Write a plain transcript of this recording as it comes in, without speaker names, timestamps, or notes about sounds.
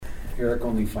Eric,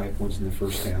 only 5 points in the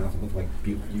first half. It looked like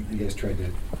you guys tried to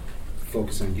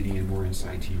focus on getting in more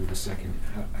inside to you in the second.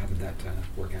 How did that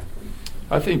work out for you?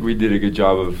 I think we did a good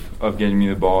job of getting me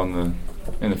the ball in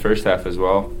the first half as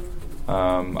well.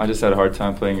 I just had a hard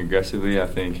time playing aggressively, I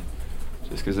think,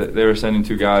 just because they were sending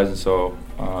two guys, and so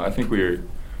I think we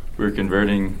were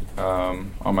converting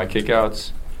on my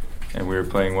kickouts, and we were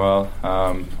playing well.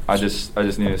 I just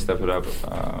needed to step it up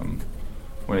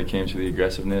when it came to the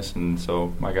aggressiveness, and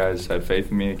so my guys had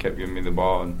faith in me, kept giving me the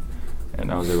ball,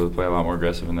 and I was able to play a lot more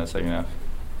aggressive in that second half.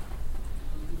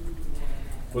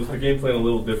 Was the game plan a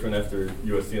little different after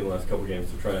USC in the last couple games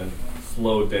to try and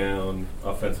slow down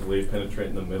offensively, penetrate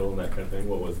in the middle and that kind of thing?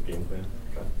 What was the game plan?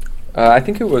 I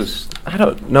think it was, I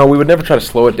don't know, we would never try to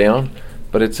slow it down,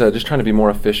 but it's just trying to be more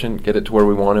efficient, get it to where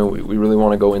we want to. We really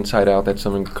want to go inside out. That's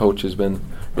something the coach has been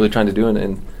really trying to do.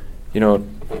 And you know,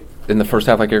 in the first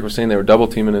half, like Eric was saying, they were double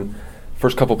teaming. And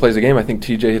first couple plays of the game, I think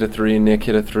TJ hit a three, Nick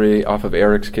hit a three off of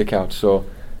Eric's kick out. So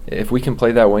if we can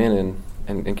play that way and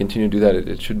continue to do that,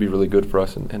 it should be really good for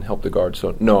us and help the guard.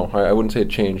 So no, I wouldn't say it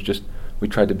changed, just we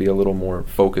tried to be a little more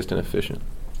focused and efficient.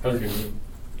 How's your game?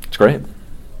 It's great.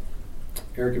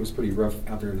 Eric, it was pretty rough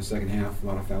out there in the second half. A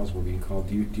lot of fouls were being called.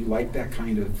 Do you like that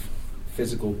kind of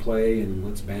physical play and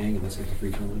let's bang and let's get the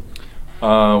free throw in?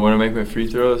 When I make my free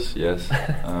throws, yes.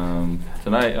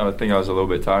 Tonight, I think I was a little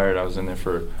bit tired. I was in there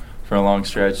for a long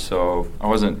stretch, so I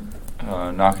wasn't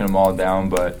knocking them all down,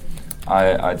 but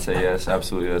I'd say yes,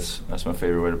 absolutely. That's my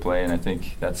favorite way to play, and I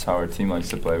think that's how our team likes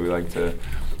to play. We like to,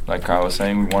 like Kyle was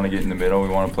saying, we want to get in the middle. We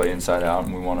want to play inside out,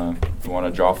 and we want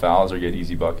to draw fouls or get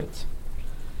easy buckets.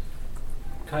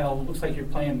 Kyle, it looks like you're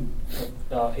playing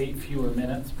 8 fewer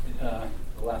minutes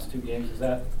the last 2 games. Is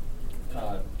that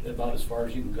about as far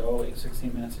as you can go,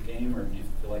 16 minutes a game, or do you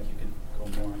feel like you can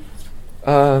go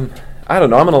more? I don't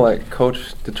know. I'm going to let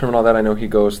Coach determine all that. I know he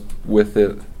goes with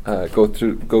it,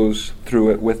 goes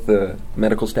through it with the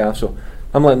medical staff. So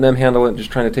I'm letting them handle it,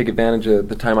 just trying to take advantage of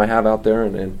the time I have out there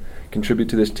and contribute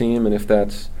to this team. And if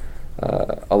that's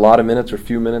a lot of minutes or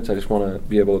few minutes, I just want to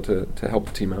be able to help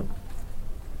the team out.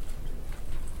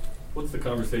 What's the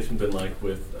conversation been like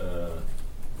with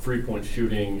three-point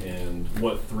shooting and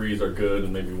what threes are good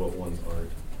and maybe what ones aren't?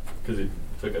 Because it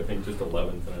took, I think, just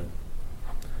 11 tonight.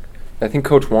 I think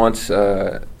Coach wants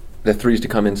the threes to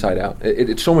come inside out.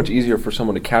 It's so much easier for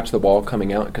someone to catch the ball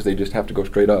coming out because they just have to go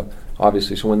straight up,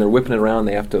 obviously. So when they're whipping it around,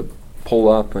 they have to pull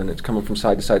up, and it's coming from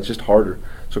side to side. It's just harder.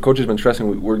 So Coach has been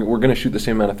stressing we're going to shoot the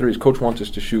same amount of threes. Coach wants us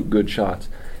to shoot good shots.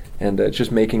 And it's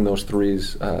just making those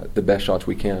threes the best shots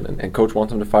we can. And Coach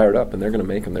wants them to fire it up, and they're going to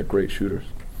make them. They're great shooters.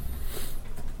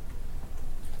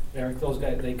 Eric, those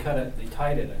guys, they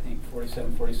tied it, I think,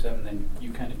 47-47, then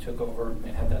you kind of took over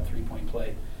and had that three-point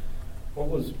play. What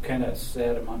was kind of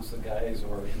said amongst the guys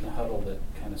or in the huddle that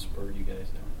kind of spurred you guys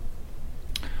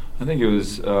down? I think it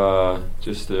was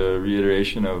just a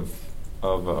reiteration of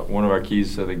one of our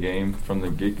keys to the game from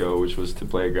the get-go, which was to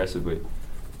play aggressively.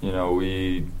 You know,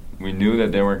 we knew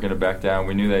that they weren't going to back down.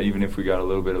 We knew that even if we got a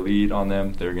little bit of lead on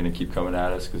them, they were going to keep coming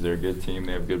at us because they're a good team.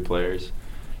 They have good players.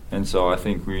 And so I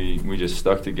think we just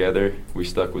stuck together. We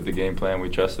stuck with the game plan. We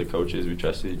trusted the coaches. We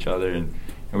trusted each other. And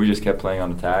we just kept playing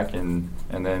on attack. And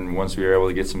then once we were able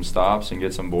to get some stops and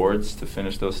get some boards to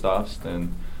finish those stops,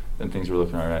 then things were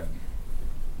looking all right.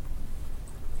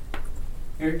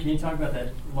 Eric, can you talk about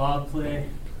that lob play?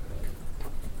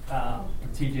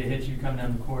 TJ hit you coming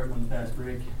down the court on the fast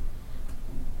break.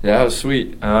 Yeah, that was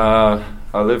sweet. I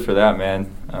live for that,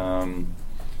 man.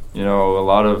 You know, a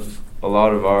lot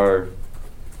of our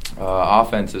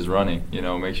offense is running. You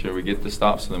know, make sure we get the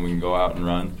stops so then we can go out and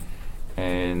run.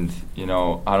 And you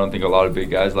know, I don't think a lot of big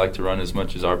guys like to run as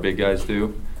much as our big guys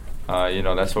do. You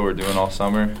know, that's what we're doing all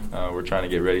summer. We're trying to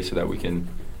get ready so that we can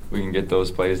get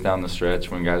those plays down the stretch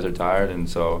when guys are tired. And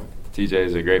so TJ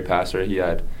is a great passer. He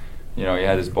had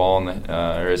his ball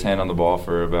or his hand on the ball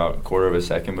for about a quarter of a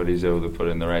second, but he's able to put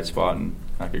it in the right spot, and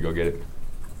I could go get it.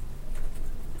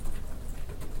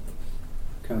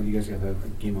 Kyle, you guys have a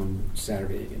game on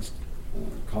Saturday against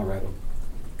Colorado.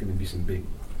 Going to be some big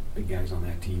guys on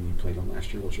that team. You played them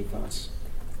last year. What's your thoughts?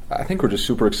 I think we're just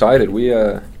super excited. We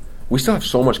still have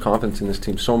so much confidence in this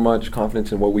team, so much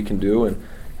confidence in what we can do, and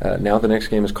now the next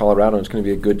game is Colorado, and it's going to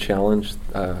be a good challenge.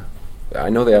 I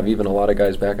know they have even a lot of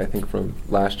guys back, I think, from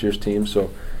last year's team.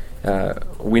 So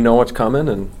we know what's coming,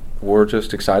 and we're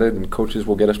just excited, and coaches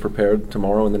will get us prepared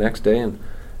tomorrow and the next day. And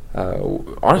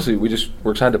honestly,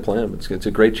 we're excited to play them. It's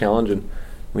a great challenge, and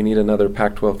we need another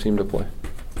Pac-12 team to play.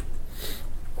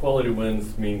 Quality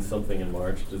wins means something in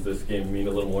March. Does this game mean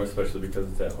a little more, especially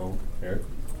because it's at home, Eric?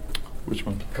 Which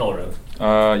one? Colorado.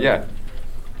 Yeah.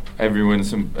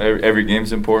 every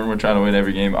game's important. We're trying to win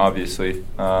every game, obviously.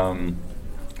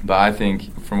 But I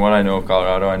think, from what I know of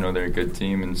Colorado, I know they're a good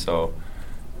team, and so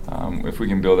if we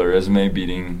can build our resume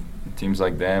beating teams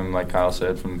like them, like Kyle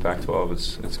said, from the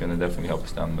Pac-12, it's going to definitely help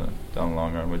us down the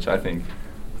long run. Which I think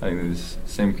the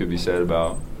same could be said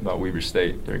about Weber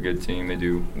State. They're a good team. They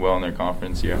do well in their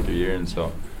conference year after year, and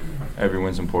so every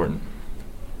win's important.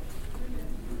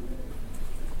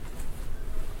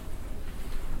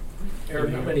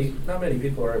 Eric, not many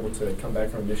people are able to come back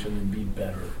from a mission and be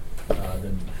better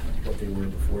than what they were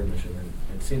before mission. And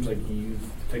it seems like you've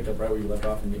picked up right where you left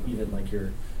off, and even like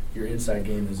your inside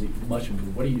game is much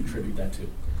improved. What do you attribute that to?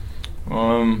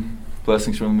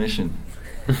 Blessings from the mission.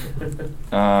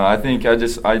 I think I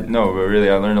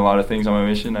learned a lot of things on my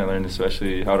mission. I learned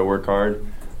especially how to work hard,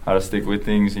 how to stick with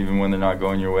things even when they're not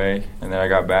going your way. And then I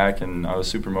got back and I was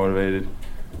super motivated.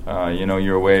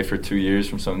 You're away for 2 years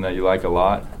from something that you like a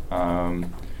lot.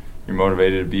 You're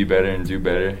motivated to be better and do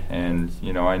better. And,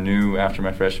 I knew after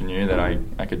my freshman year that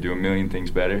I could do a million things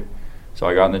better. So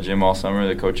I got in the gym all summer.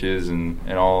 The coaches and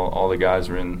all the guys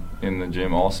were in the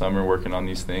gym all summer working on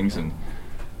these things. And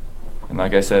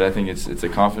like I said, I think it's a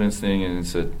confidence thing and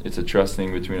it's a trust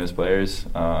thing between us players.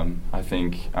 I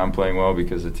think I'm playing well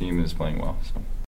because the team is playing well. So.